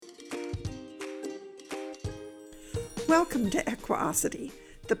Welcome to Equiosity,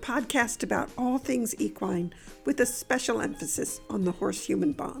 the podcast about all things equine with a special emphasis on the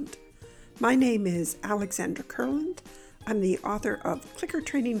horse-human bond. My name is Alexandra Kurland. I'm the author of Clicker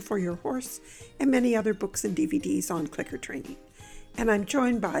Training for Your Horse and many other books and DVDs on clicker training. And I'm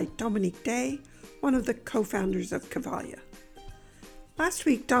joined by Dominique Day, one of the co-founders of Cavalia. Last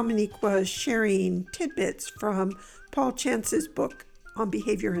week, Dominique was sharing tidbits from Paul Chance's book on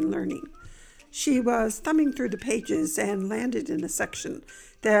behavior and learning. She was thumbing through the pages and landed in a section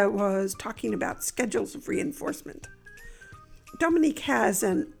that was talking about schedules of reinforcement. Dominique has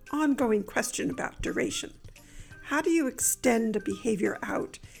an ongoing question about duration. How do you extend a behavior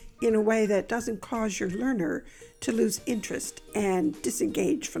out in a way that doesn't cause your learner to lose interest and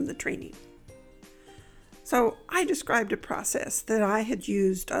disengage from the training? So I described a process that I had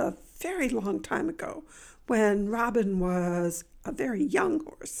used a very long time ago when Robin was a very young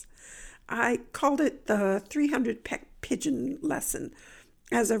horse. I called it the 300 peck pigeon lesson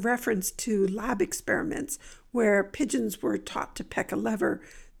as a reference to lab experiments where pigeons were taught to peck a lever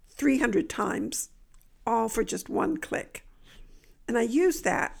 300 times, all for just one click. And I used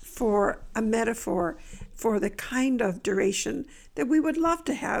that for a metaphor for the kind of duration that we would love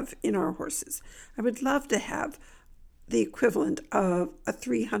to have in our horses. I would love to have the equivalent of a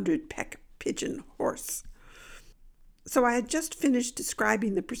 300 peck pigeon horse. So I had just finished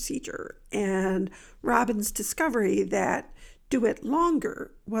describing the procedure and Robin's discovery that do it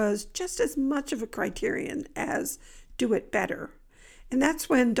longer was just as much of a criterion as do it better. And that's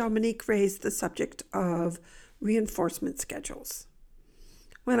when Dominique raised the subject of reinforcement schedules.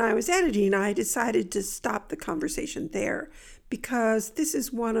 When I was editing, I decided to stop the conversation there because this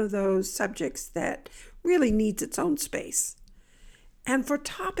is one of those subjects that really needs its own space. And for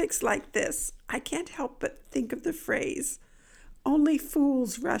topics like this, I can't help but think of the phrase, "Only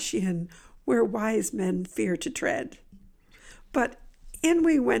fools rush in where wise men fear to tread." But in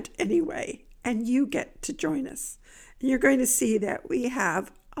we went anyway, and you get to join us. And you're going to see that we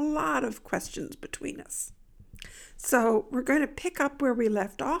have a lot of questions between us. So we're going to pick up where we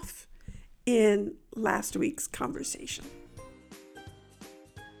left off in last week's conversation.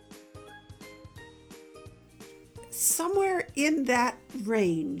 Somewhere in that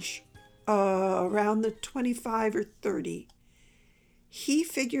range, around the 25 or 30, he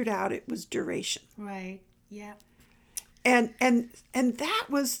figured out it was duration. Right, yeah. And that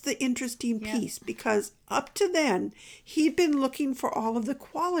was the interesting piece because up to then, he'd been looking for all of the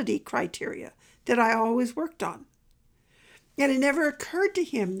quality criteria that I always worked on. And it never occurred to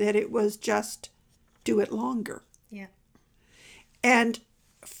him that it was just do it longer. Yeah. And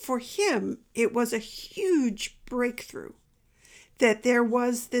for him, it was a huge breakthrough that there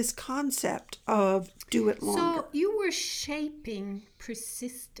was this concept of do it longer. So you were shaping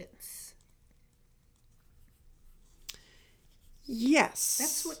persistence. Yes.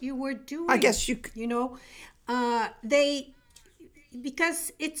 That's what you were doing. I guess you know,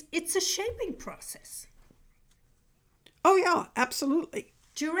 because it's a shaping process. Oh yeah, absolutely.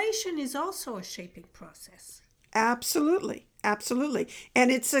 Duration is also a shaping process. Absolutely. Absolutely.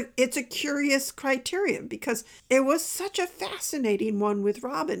 And it's a curious criterion because it was such a fascinating one with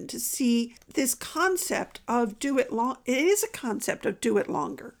Robin to see this concept of do it long. It is a concept of do it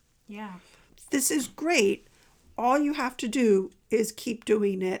longer. Yeah. This is great. All you have to do is keep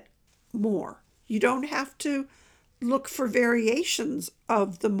doing it more. You don't have to look for variations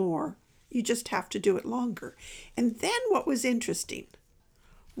of the more. You just have to do it longer. And then what was interesting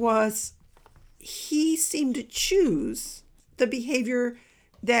was he seemed to choose the behavior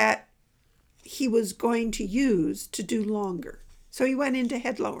that he was going to use to do longer. So he went into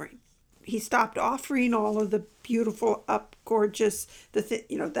head lowering. He stopped offering all of the beautiful, up, gorgeous,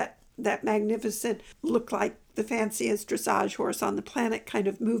 that magnificent, look like the fanciest dressage horse on the planet kind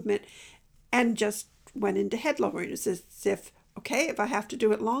of movement, and just went into head lowering. It's as if, okay, if I have to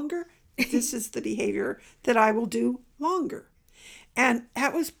do it longer, this is the behavior that I will do longer. And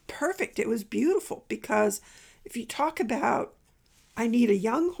that was perfect. It was beautiful because if you talk about, I need a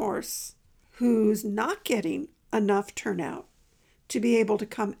young horse who's not getting enough turnout to be able to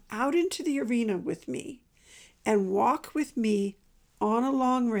come out into the arena with me and walk with me on a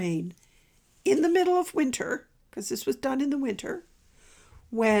long rein in the middle of winter, because this was done in the winter,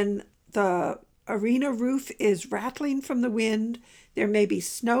 when the arena roof is rattling from the wind, there may be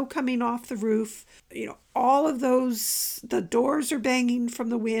snow coming off the roof, all of those, the doors are banging from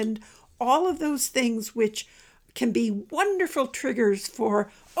the wind, all of those things which can be wonderful triggers for,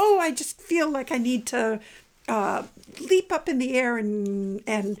 I just feel like I need to leap up in the air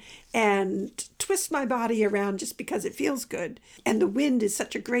and twist my body around just because it feels good. And the wind is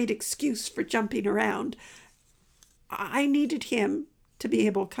such a great excuse for jumping around. I needed him to be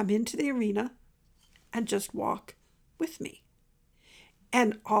able to come into the arena and just walk with me.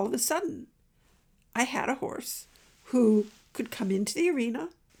 And all of a sudden, I had a horse who could come into the arena,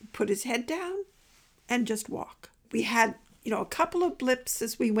 put his head down, and just walk. We had, a couple of blips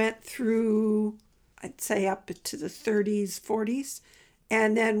as we went through, I'd say up to the 30s, 40s.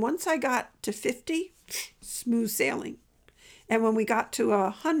 And then once I got to 50, smooth sailing. And when we got to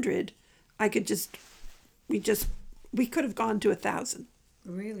 100, we could have gone to 1,000.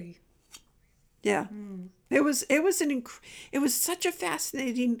 Really? Yeah. It was such a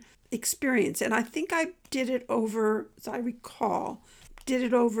fascinating experience. And I think I did it over, as I recall,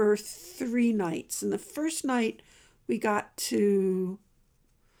 3 nights. And the first night we got to,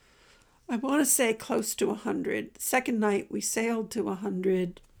 I want to say close to 100. The second night we sailed to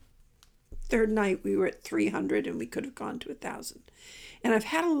 100. Third night we were at 300 and we could have gone to 1,000. And I've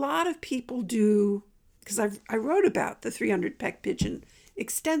had a lot of people do, because I wrote about the 300 peck pigeon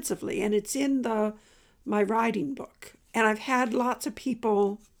extensively, and it's in my riding book. And I've had lots of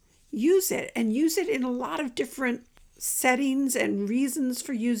people use it in a lot of different settings and reasons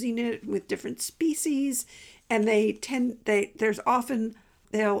for using it with different species. And they'll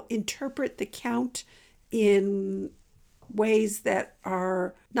interpret the count in ways that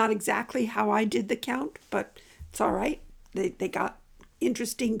are not exactly how I did the count, but it's all right. They got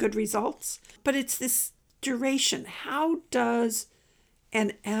interesting, good results. But it's this duration. How does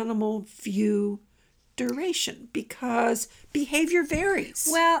an animal view duration? Because behavior varies.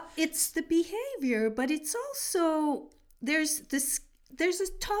 Well, it's the behavior, but it's also, there's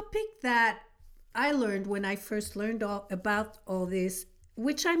a topic that I learned when I first learned about all this,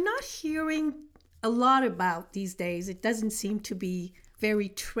 which I'm not hearing a lot about these days. It doesn't seem to be very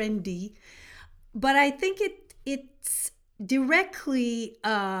trendy, but I think it's directly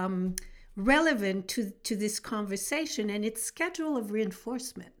relevant to this conversation, and it's schedule of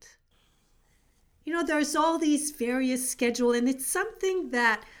reinforcement. There's all these various schedule, and it's something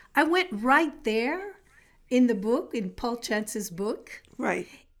that I went right there in the book, in Paul Chance's book. Right.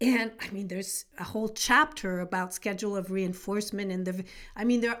 And there's a whole chapter about schedule of reinforcement, and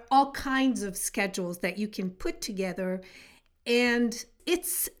there are all kinds of schedules that you can put together, and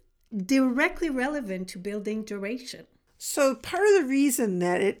it's directly relevant to building duration. So part of the reason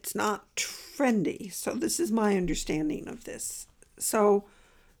that it's not trendy, so this is my understanding of this. So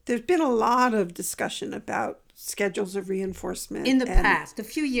there's been a lot of discussion about schedules of reinforcement. In the past, a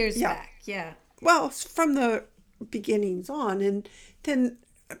few years back, yeah. Well, from the beginnings on. And then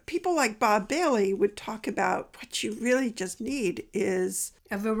people like Bob Bailey would talk about what you really just need is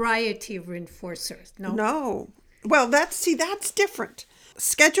a variety of reinforcers. No. Well, that's different.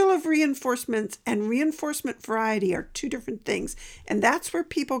 Schedule of reinforcements and reinforcement variety are two different things. And that's where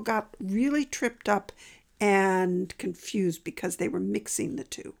people got really tripped up and confused because they were mixing the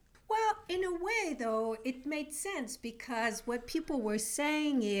two. Well, in a way, though, it made sense, because what people were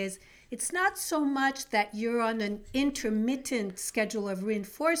saying is it's not so much that you're on an intermittent schedule of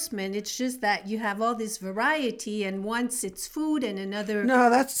reinforcement. It's just that you have all this variety, and once it's food and another. No,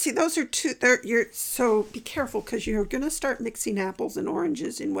 those are two. So be careful, because you're going to start mixing apples and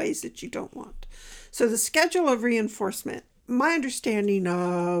oranges in ways that you don't want. So the schedule of reinforcement, my understanding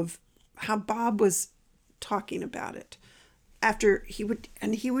of how Bob was talking about it, after he would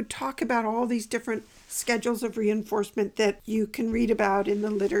talk about all these different schedules of reinforcement that you can read about in the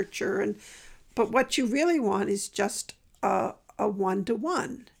literature, but what you really want is just a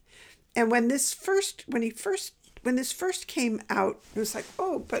 1-to-1. And when this first came out, it was like,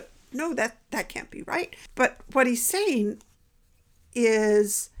 oh, but no, that can't be right. But what he's saying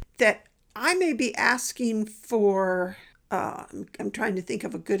is that I may be asking for, I'm trying to think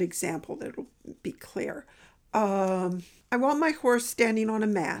of a good example that'll be clear. I want my horse standing on a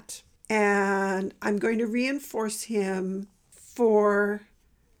mat, and I'm going to reinforce him for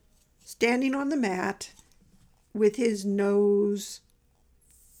standing on the mat with his nose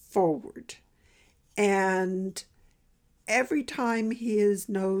forward. And every time his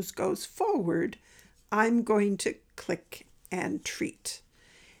nose goes forward, I'm going to click and treat.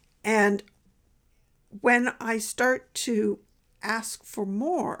 And when I start to ask for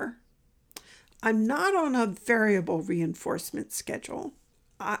more, I'm not on a variable reinforcement schedule.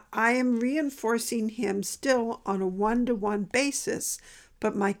 I am reinforcing him still on a 1-to-1 basis,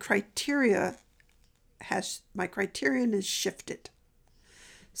 but my criterion is shifted.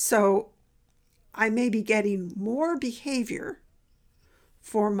 So I may be getting more behavior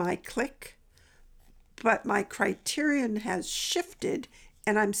for my click, but my criterion has shifted,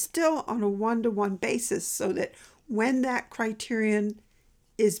 and I'm still on a 1-to-1 basis, so that when that criterion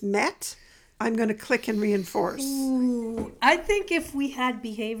is met, I'm going to click and reinforce. Ooh, I think if we had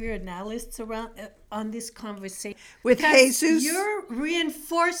behavior analysts around on this conversation, With because Jesus? your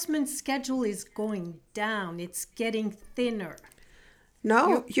reinforcement schedule is going down. It's getting thinner.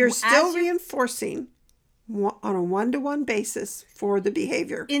 No, you're as still you're- reinforcing on a one-to-one basis for the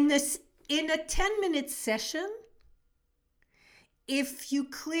behavior. In a 10-minute session, if you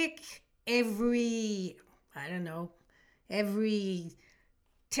click every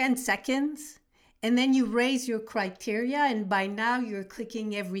 10 seconds, and then you raise your criteria, and by now you're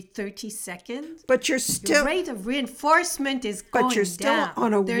clicking every 30 seconds. But you're Your still rate of reinforcement is going down. but you're still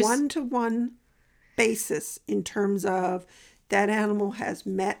on a There's- one-to-one basis in terms of that animal has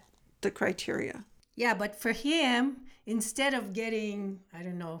met the criteria. Yeah, but for him, instead of getting, I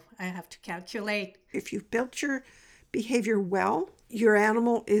don't know, I have to calculate. If you've built your behavior well, your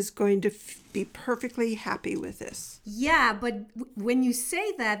animal is going to be perfectly happy with this. Yeah, but when you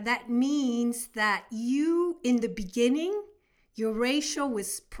say that, that means that you, in the beginning, your ratio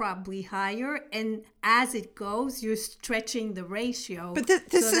was probably higher, and as it goes, you're stretching the ratio. But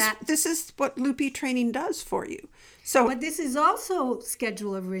this is what loopy training does for you. So, but this is also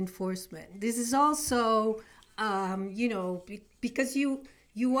schedule of reinforcement. This is also, because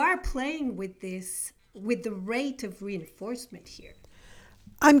you are playing with this, with the rate of reinforcement here.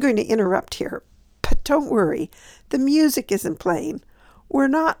 I'm going to interrupt here, but don't worry. The music isn't playing. We're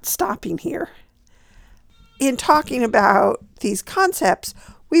not stopping here. In talking about these concepts,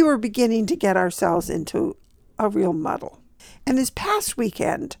 we were beginning to get ourselves into a real muddle. And this past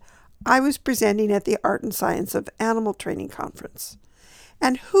weekend, I was presenting at the Art and Science of Animal Training Conference.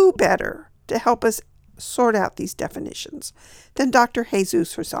 And who better to help us sort out these definitions than Dr.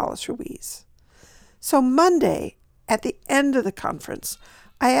 Jesus Rosales Ruiz? So Monday, at the end of the conference,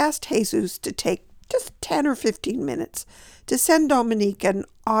 I asked Jesus to take just 10 or 15 minutes to send Dominique an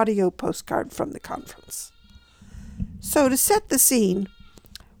audio postcard from the conference. So to set the scene,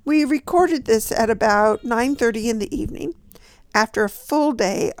 we recorded this at about 9:30 in the evening after a full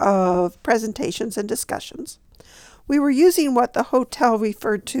day of presentations and discussions. We were using what the hotel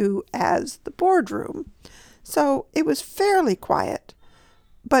referred to as the boardroom, so it was fairly quiet,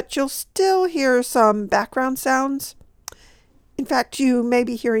 but you'll still hear some background sounds. In fact, you may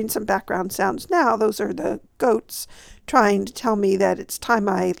be hearing some background sounds now. Those are the goats trying to tell me that it's time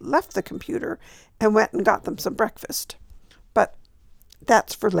I left the computer and went and got them some breakfast. But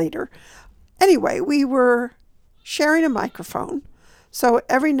that's for later. Anyway, we were sharing a microphone, so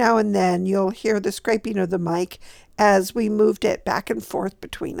every now and then you'll hear the scraping of the mic as we moved it back and forth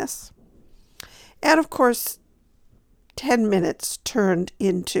between us. And of course, 10 minutes turned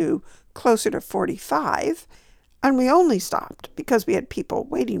into closer to 45, and we only stopped because we had people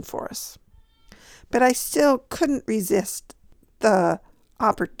waiting for us. But I still couldn't resist the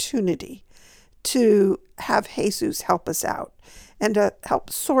opportunity to have Jesus help us out and to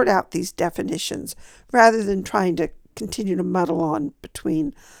help sort out these definitions rather than trying to continue to muddle on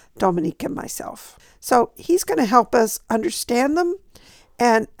between Dominique and myself. So he's going to help us understand them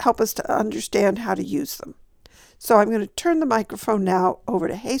and help us to understand how to use them. So I'm going to turn the microphone now over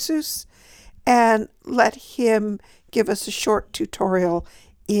to Jesus and let him give us a short tutorial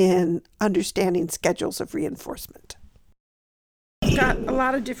in understanding schedules of reinforcement. We've got a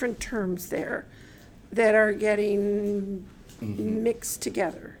lot of different terms there that are getting mixed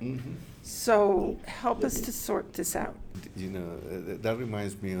together. So help us to sort this out. That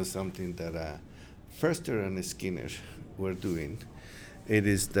reminds me of something that Förster and Skinner were doing. It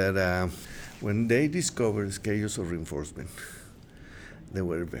is that when they discovered schedules of reinforcement, they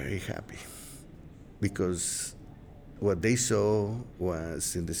were very happy because what they saw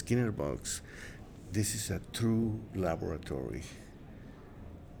was in the Skinner box, this is a true laboratory.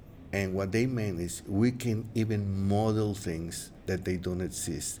 And what they meant is we can even model things that they don't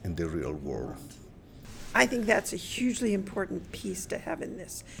exist in the real world. I think that's a hugely important piece to have in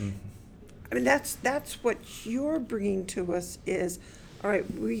this. I mean, that's what you're bringing to us is, all right,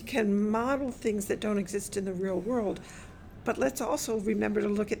 we can model things that don't exist in the real world, but let's also remember to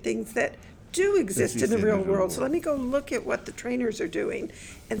look at things that do exist in the real world. So let me go look at what the trainers are doing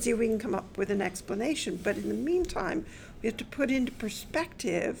and see if we can come up with an explanation. But in the meantime, we have to put into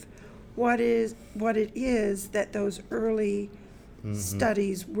perspective what it is that those early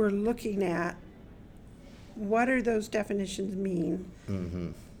studies were looking at. What do those definitions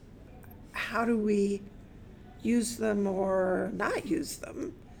mean? How do we use them or not use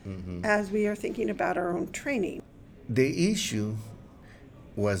them as we are thinking about our own training? The issue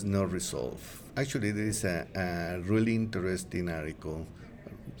was not resolved. Actually, there is a really interesting article,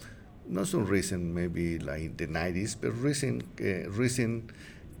 not so recent, maybe like in the 90s, but recent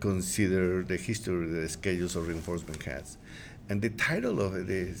consider the history that schedules of reinforcement has. And the title of it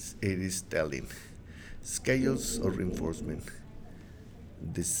is telling. Schedules of reinforcement,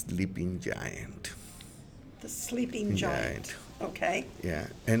 the sleeping giant. The sleeping giant. Okay. Yeah,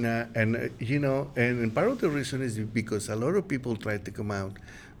 and part of the reason is because a lot of people try to come out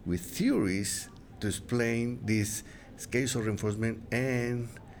with theories to explain this schedules of reinforcement, and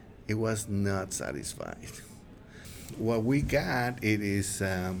it was not satisfied. What we got it is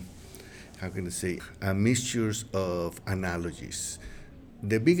how can I say a mixture of analogies.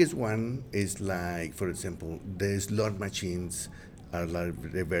 The biggest one is like, for example, the slot machines are like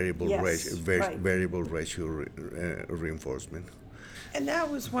the variable Yes, right. variable ratio reinforcement. And that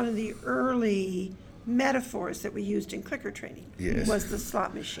was one of the early metaphors that we used in clicker training. Yes. Was the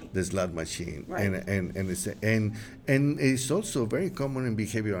slot machine. The slot machine, Right. and it's also very common in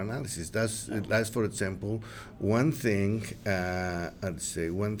behavioral analysis. That's for example one thing. I'd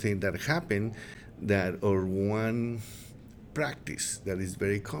say one thing that happened or one practice that is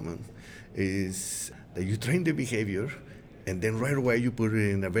very common is that you train the behavior. And then right away you put it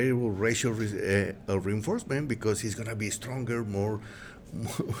in a variable ratio of reinforcement because he's gonna be stronger, more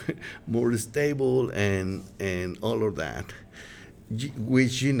stable, and all of that.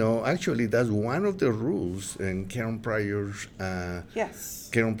 Which actually that's one of the rules. And Karen Pryor's Yes.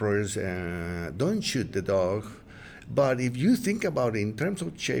 don't shoot the dog. But if you think about it in terms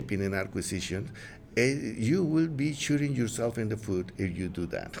of shaping and acquisition, you will be shooting yourself in the foot if you do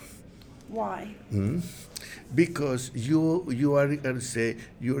that. Why? Because you are, I'd say,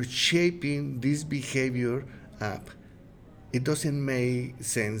 you're shaping this behavior up. It doesn't make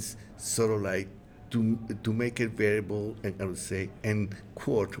sense, sort of like to make it variable, and I would say, and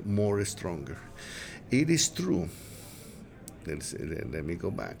quote, more stronger. It is true. Let me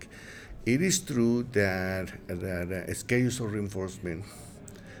go back. It is true that schedules of reinforcement,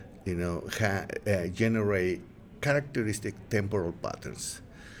 generate characteristic temporal patterns.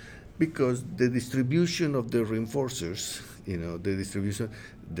 Because the distribution of the reinforcers, the distribution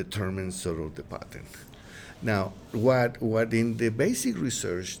determines sort of the pattern. Now, what in the basic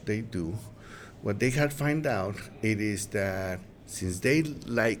research they do, what they had found out, it is that since they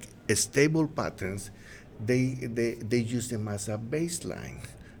like stable patterns, they use them as a baseline.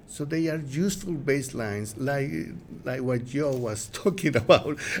 So they are useful baselines, like what Joe was talking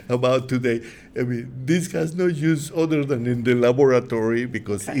about today. I mean, this has no use other than in the laboratory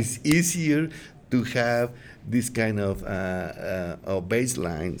because it's easier to have this kind of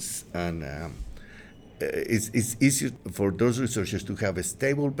baselines, and it's easier for those researchers to have a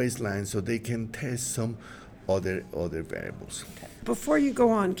stable baseline so they can test some other variables. Okay. Before you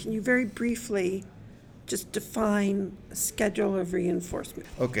go on, can you very briefly just define a schedule of reinforcement?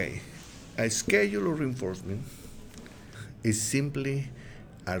 Okay, a schedule of reinforcement is simply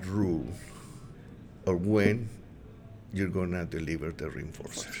a rule or when you're gonna deliver the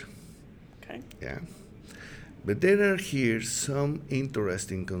reinforcer. Okay. Yeah, but there are here some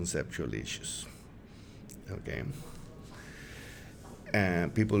interesting conceptual issues. Okay,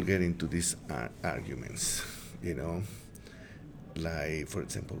 and people get into these arguments, like, for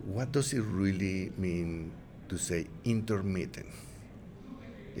example, what does it really mean to say intermittent?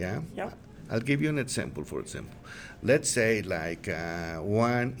 Yeah? Yep. I'll give you an example, for example. Let's say like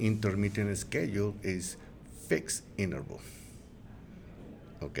one intermittent schedule is fixed interval.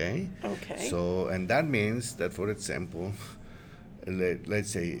 Okay? Okay. So, and that means that, for example,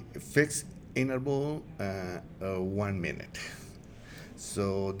 let's say fixed interval 1 minute.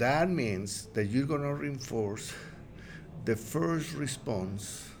 So that means that you're going to reinforce the first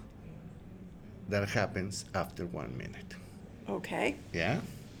response that happens after 1 minute. Okay. Yeah?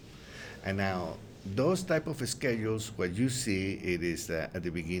 And now, those type of schedules, what you see, it is at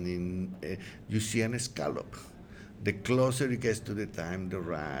the beginning, you see an scallop. The closer it gets to the time, the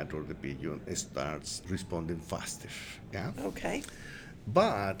rat or the pigeon starts responding faster. Yeah? Okay.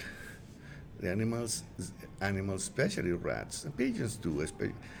 But the animals, especially rats and pigeons too,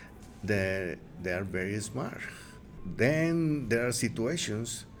 they are very smart. Then there are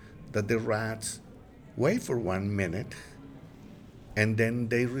situations that the rats wait for 1 minute and then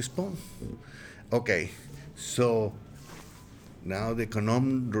they respond. Okay, so now the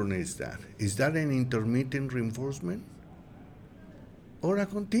conundrum is that an intermittent reinforcement or a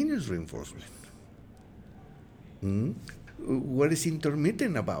continuous reinforcement? What is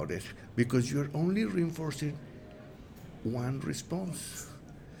intermittent about it? Because you're only reinforcing one response.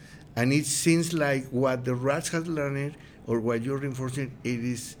 And it seems like what the rats have learned or what you're reinforcing, it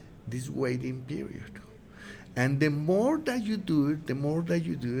is this waiting period. And the more that you do it, the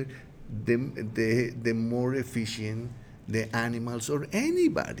more efficient the animals or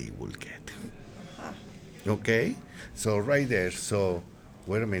anybody will get. Okay? So right there, so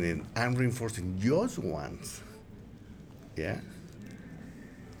wait a minute, I'm reinforcing just once. Yeah?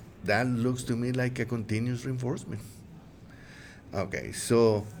 That looks to me like a continuous reinforcement. Okay,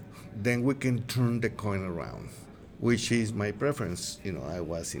 so then we can turn the coin around, which is my preference. I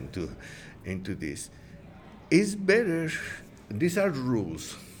was into this. It's better, these are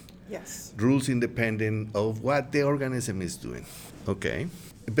rules. Yes. Rules independent of what the organism is doing. Okay?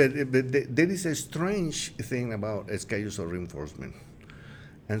 But there is a strange thing about schedules of reinforcement.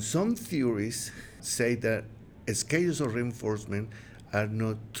 And some theories say that schedules of reinforcement are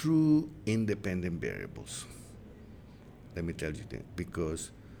not true independent variables. Let me tell you that.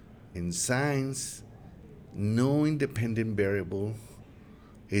 Because in science, no independent variable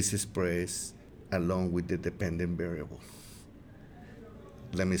is expressed along with the dependent variable.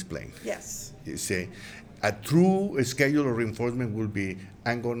 Let me explain. Yes. You see, a true schedule of reinforcement will be,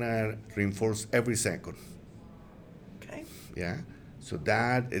 I'm going to reinforce every second. Okay. Yeah? So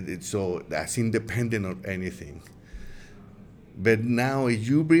that's independent of anything. But now if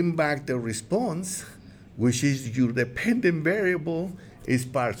you bring back the response, which is your dependent variable, is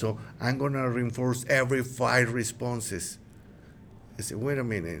part. So I'm going to reinforce every 5 responses. I say, wait a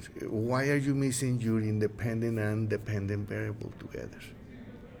minute, why are you missing your independent and dependent variable together?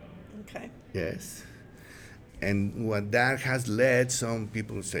 Okay. Yes. And what that has led some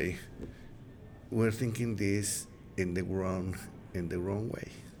people say, we're thinking this in the wrong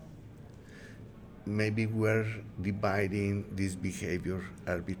way. Maybe we're dividing this behavior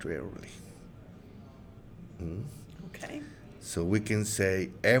arbitrarily. Okay. So we can say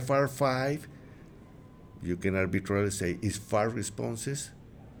FR5, you can arbitrarily say is 5 responses,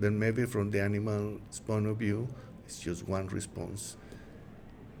 then maybe from the animal's point of view, it's just one response,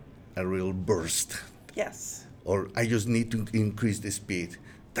 a real burst. Yes. Or I just need to increase the speed.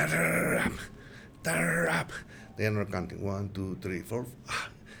 Ta-da-da-da-da, ta-da-da-da. They are not counting 1, 2, 3, 4.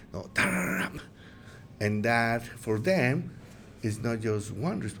 No, ta-da-da-da. And that for them is not just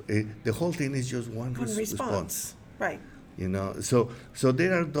one response. The whole thing is just one response. Right. So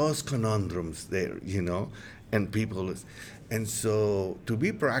there are those conundrums there, and people, and so to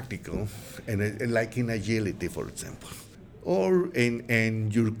be practical, and like in agility, for example, or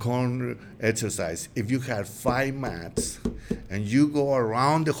in your corner exercise, if you have 5 mats and you go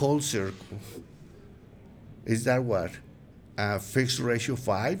around the whole circle, is that what? A fixed ratio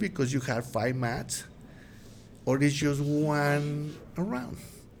 5 because you have 5 mats? Or is just one around?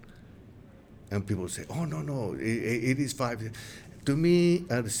 And people say, oh, no, it is 5. To me,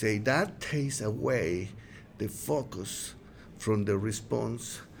 I'd say that takes away the focus from the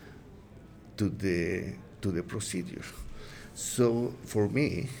response to the procedure. So for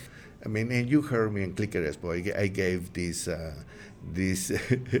me, and you heard me in Clicker Expo, I gave this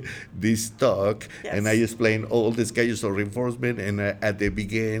this talk, yes. And I explained all the schedules of reinforcement, and at the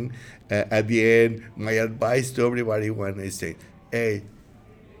end, my advice to everybody when I say, hey,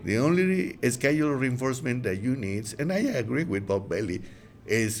 the only schedule of reinforcement that you need, and I agree with Bob Bailey,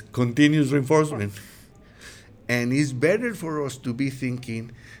 is continuous reinforcement. And it's better for us to be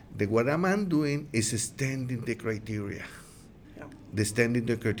thinking that what I'm doing is extending the criteria. Yeah. Extending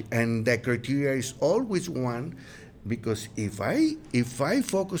the criteria. And the criteria is always one, because if I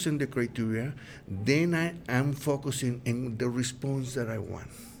focus on the criteria, then I am focusing on the response that I want.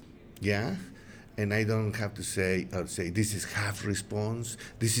 Yeah? And I don't have to say this is half response,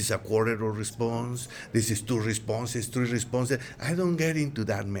 this is a quarter of response, this is 2 responses, 3 responses. I don't get into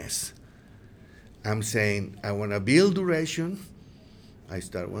that mess. I'm saying I want to build duration. I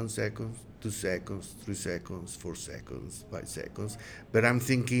start 1 second, 2 seconds, 3 seconds, 4 seconds, 5 seconds. But I'm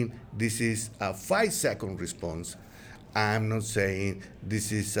thinking this is a 5-second response. I'm not saying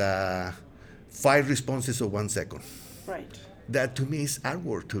this is 5 responses of 1 second. Right. That to me is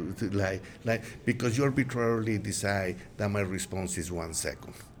artwork to like because you arbitrarily decide that my response is 1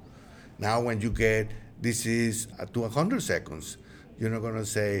 second. Now when you get this is to 100 seconds, you're not going to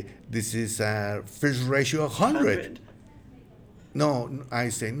say this is a first ratio 100. No, I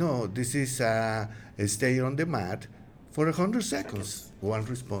say no. This is stay on the mat for 100 seconds. 1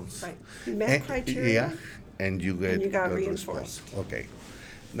 response. Right. You met criteria. Yeah, and you get and you got the reinforced. response. Okay.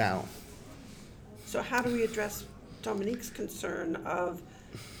 Now. So how do we address Dominique's concern of,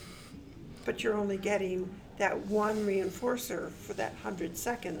 but you're only getting that one reinforcer for that 100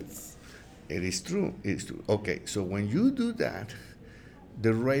 seconds? It is true. It's true. Okay, so when you do that,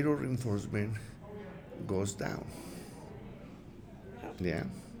 the rate of reinforcement goes down. Yeah.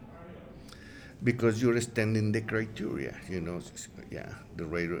 because you're extending the criteria, the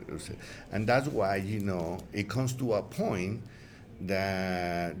radar. And that's why, it comes to a point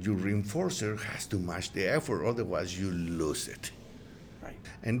that your reinforcer has to match the effort, otherwise you lose it. Right.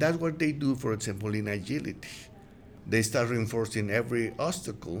 And that's what they do, for example, in agility. They start reinforcing every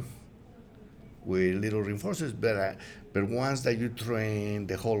obstacle with little reinforcers, but once that you train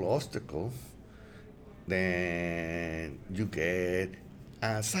the whole obstacle, then you get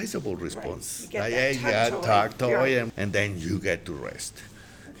a sizable response. Right. You get that tug toy, yeah. and then you get to rest.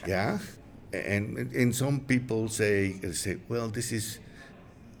 Okay. Yeah? And some people say, well, this is,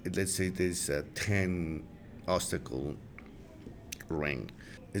 let's say there's a 10 obstacle ring.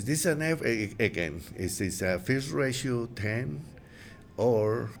 Is this again, is this a fierce ratio 10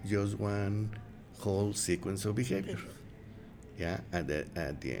 or just one whole sequence of behavior? Yeah, at the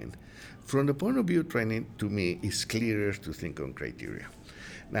end. From the point of view training, to me, it's clearer to think on criteria.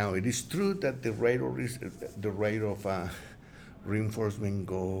 Now, it is true that the rate of reinforcement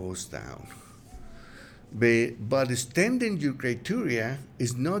goes down. But extending your criteria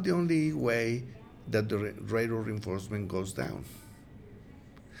is not the only way that the rate of reinforcement goes down.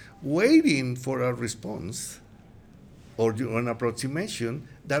 Waiting for a response or an approximation,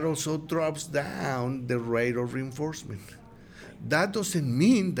 that also drops down the rate of reinforcement. That doesn't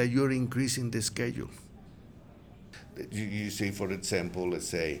mean that you're increasing the schedule. You say, for example, let's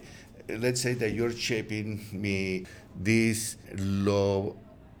say that you're shaping me this low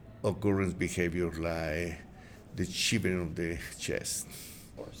occurrence behavior like the shivering of the chest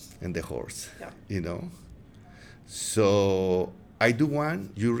and the horse, yeah. So I do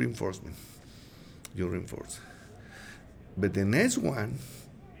one, you reinforce. But the next one,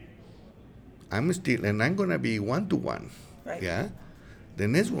 I'm going to be 1-to-1. Right. Yeah? The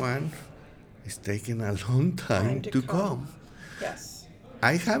next one is taking a long time to come. Yes.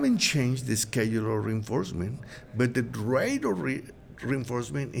 I haven't changed the schedule of reinforcement, but the rate of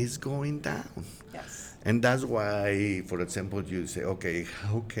reinforcement is going down. Yes. And that's why, for example, you say, okay,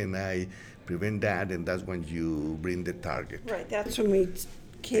 how can I prevent that? And that's when you bring the target. Right. That's when we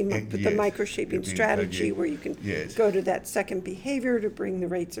came up with the microshaping strategy, where you can go to that second behavior to bring the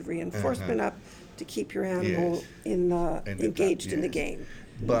rates of reinforcement up to keep your animal engaged in the game.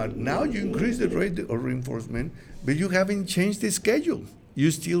 But now you increase the rate of reinforcement, but you haven't changed the schedule. You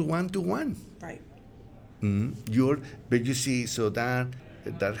still 1-to-1. Right. But you see, so that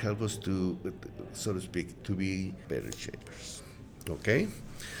helps us to, so to speak, to be better shapers. Okay?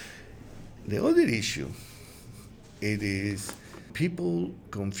 The other issue, it is people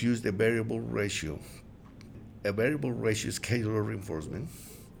confuse the variable ratio. A variable ratio schedule of reinforcement.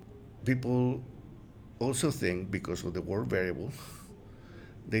 People also think, because of the word variable,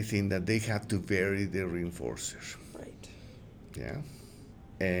 they think that they have to vary the reinforcer. Right. Yeah?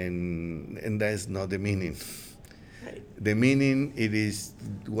 And that's not the meaning. Right. The meaning,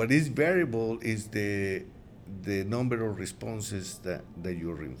 what is variable is the number of responses that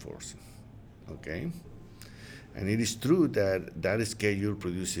you're reinforcing. Okay? And it is true that schedule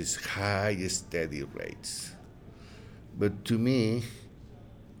produces high, steady rates. But to me,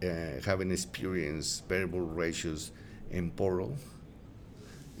 having experienced variable ratios in Portal,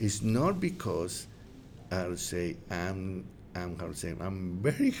 is not because I would say I'm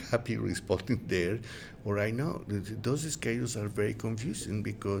very happy responding there, or I know those schedules are very confusing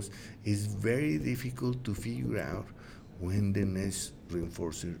because it's very difficult to figure out when the next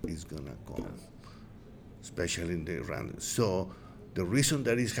reinforcer is gonna come, especially in the random. So the reason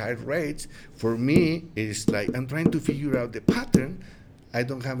that is high rates for me is like I'm trying to figure out the pattern. I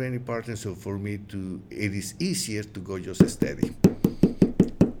don't have any pattern, so for me it is easier to go just steady,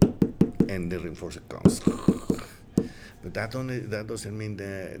 and the reinforcer comes. But that doesn't mean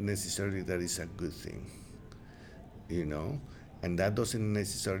that necessarily that is a good thing, and that doesn't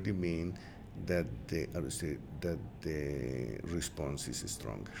necessarily mean that the response is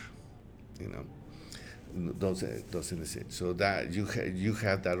stronger, Doesn't say. So that you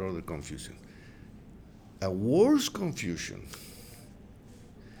have that other confusion. A worse confusion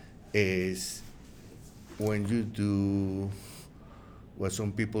is when you do what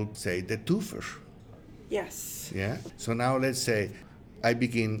some people say the twofer. Yes. Yeah. So now let's say I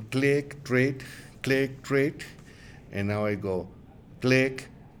begin click, treat, and now I go click,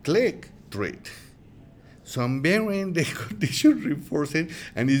 treat. So I'm varying the condition reinforcing,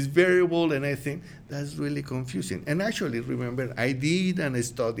 and it's variable, and I think that's really confusing. And actually, remember, I did a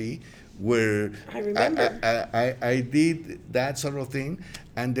study where I remember. I did that sort of thing,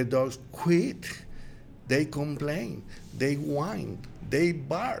 and the dogs quit. They complain, they whine, they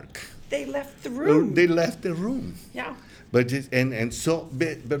bark. They left the room. They left the room. Yeah. But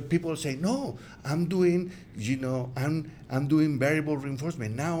but people say, no, I'm doing variable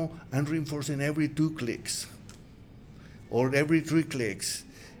reinforcement. Now I'm reinforcing every 2 clicks or every 3 clicks,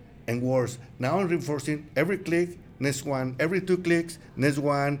 and worse. Now I'm reinforcing every click, next one, every 2 clicks, next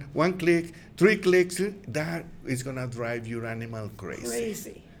one, 1 click, 3 clicks. That is gonna drive your animal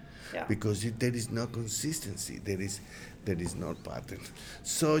crazy. Yeah. Because there is no consistency. There is no pattern.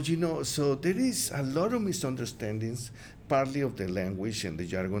 So so there is a lot of misunderstandings, partly of the language and the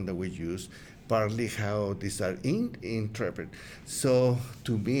jargon that we use, partly how these are interpreted. So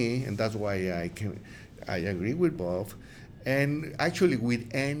to me, and that's why I agree with Bob, and actually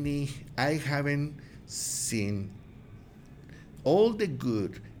I haven't seen all the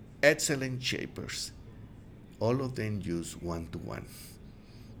good, excellent shapers, all of them use 1-to-1.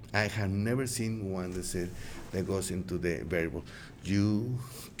 I have never seen one that goes into the variable U,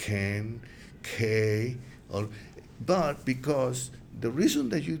 can, K, but because the reason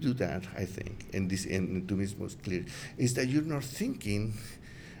that you do that, I think, and to me it's most clear, is that you're not thinking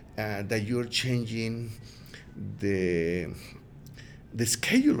that you're changing the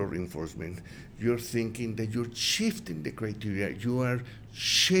schedule of reinforcement. You're thinking that you're shifting the criteria. You are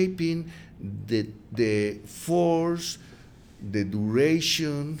shaping the force, the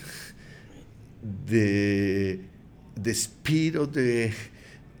duration, the speed of the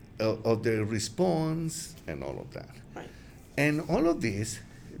response, and all of that. Right. And all of this,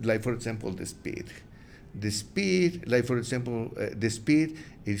 like for example, the speed, like for example, the speed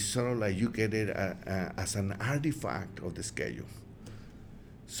is sort of like you get it as an artifact of the schedule.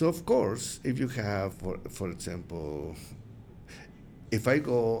 So of course, if you have, for example, if I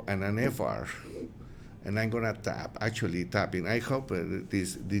go and an FR, and I'm gonna actually tapping. I hope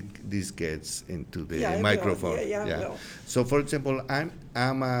this gets into the microphone. It will. So for example, I'm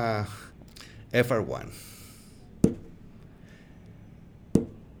a FR1.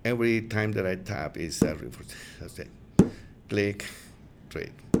 Every time that I tap is a reinforcement. That's it. Click,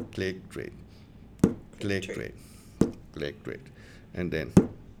 trade, click, trade, click, trade, click, trade, and then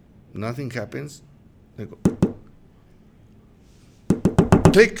nothing happens. I go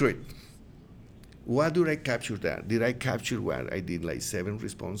click, trade. What did I capture that? Did I capture what? I did like 7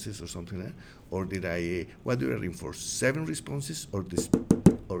 responses or something like that? Or what did I reinforce? 7 responses or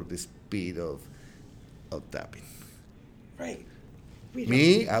the speed of tapping? Right.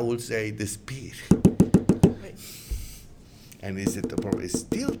 I would say the speed. Right. And is it the problem? It's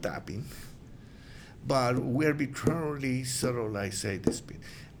still tapping, but we arbitrarily sort of like say the speed.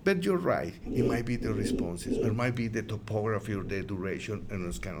 But you're right. It might be the responses, or it might be the topography or the duration and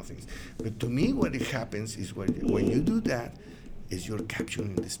those kind of things. But to me, what it happens is when you do that, is you're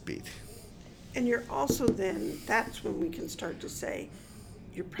capturing the speed. And you're also that's when we can start to say,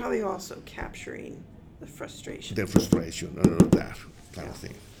 you're probably also capturing the frustration. The frustration, and all of that kind of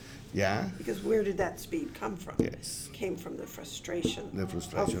thing. Yeah? Because where did that speed come from? Yes. It came from the frustration. The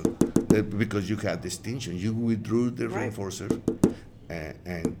frustration. Because you had distinction. You withdrew the reinforcer.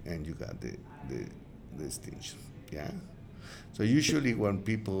 And you got the distinction, yeah. So usually when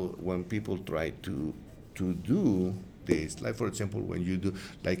people try to do this, like for example when you do,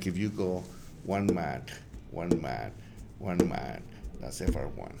 like if you go one mat, that's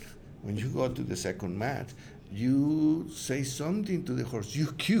FR1. When you go to the second mat, you say something to the horse,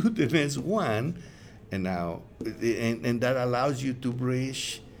 you cue the next one, and now and that allows you to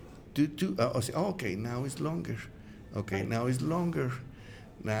bridge to say, okay, now it's longer. Okay, right. Now it's longer.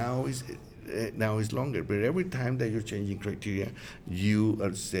 Now is longer. But every time that you're changing criteria, you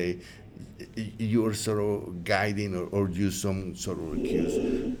are sort of guiding or use some sort of cues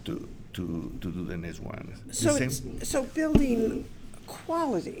to do the next one. So building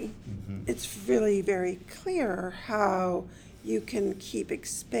quality, it's really very clear how you can keep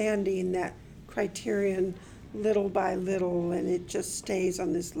expanding that criterion little by little, and it just stays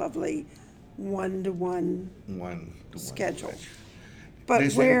on this lovely one-to-one schedule. But the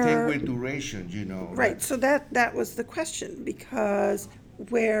same thing with duration, Right. So that was the question, because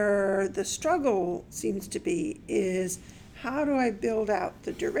where the struggle seems to be is, how do I build out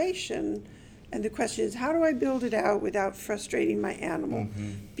the duration? And the question is, how do I build it out without frustrating my animal?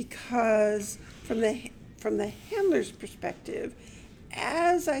 Because from the handler's perspective,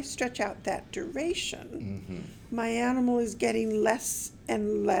 as I stretch out that duration, my animal is getting less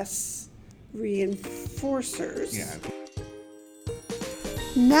and less reinforcers. Yeah.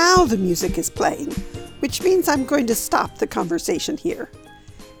 Now the music is playing, which means I'm going to stop the conversation here.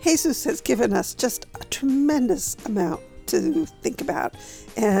 Jesus has given us just a tremendous amount to think about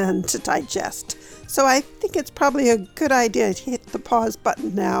and to digest. So I think it's probably a good idea to hit the pause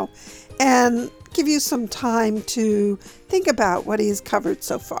button now and give you some time to think about what he's covered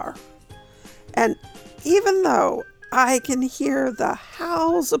so far. And even though I can hear the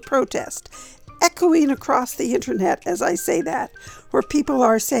howls of protest echoing across the internet as I say that, where people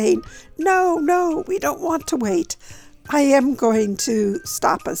are saying, no, we don't want to wait, I am going to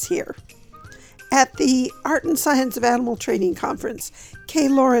stop us here. At the Art and Science of Animal Training Conference, Kay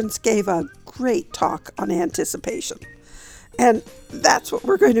Lawrence gave a great talk on anticipation. And that's what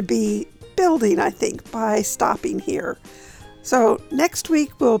we're going to be building, I think, by stopping here. So next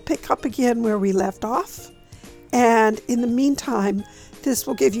week we'll pick up again where we left off. And in the meantime, this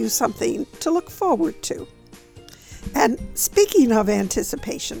will give you something to look forward to. And speaking of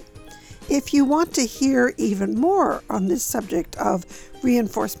anticipation, if you want to hear even more on this subject of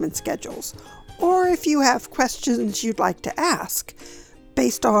reinforcement schedules, or if you have questions you'd like to ask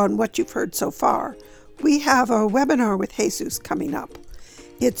based on what you've heard so far, we have a webinar with Jesus coming up.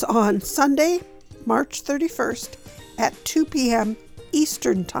 It's on Sunday, March 31st at 2 p.m.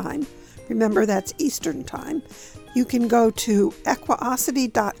 Eastern Time. Remember, that's Eastern Time. You can go to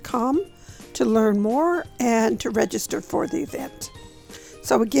equiosity.com to learn more and to register for the event.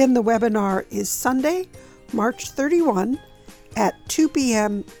 So again, the webinar is Sunday, March 31 at 2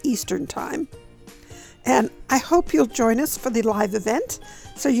 p.m. Eastern Time. And I hope you'll join us for the live event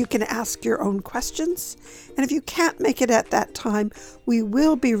so you can ask your own questions. And if you can't make it at that time, we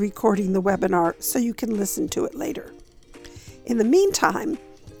will be recording the webinar so you can listen to it later. In the meantime,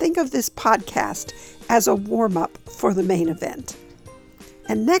 think of this podcast as a warm-up for the main event.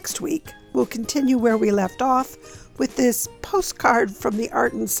 And next week, we'll continue where we left off with this postcard from the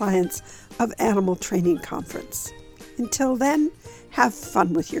Art and Science of Animal Training Conference. Until then, have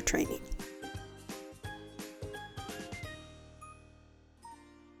fun with your training.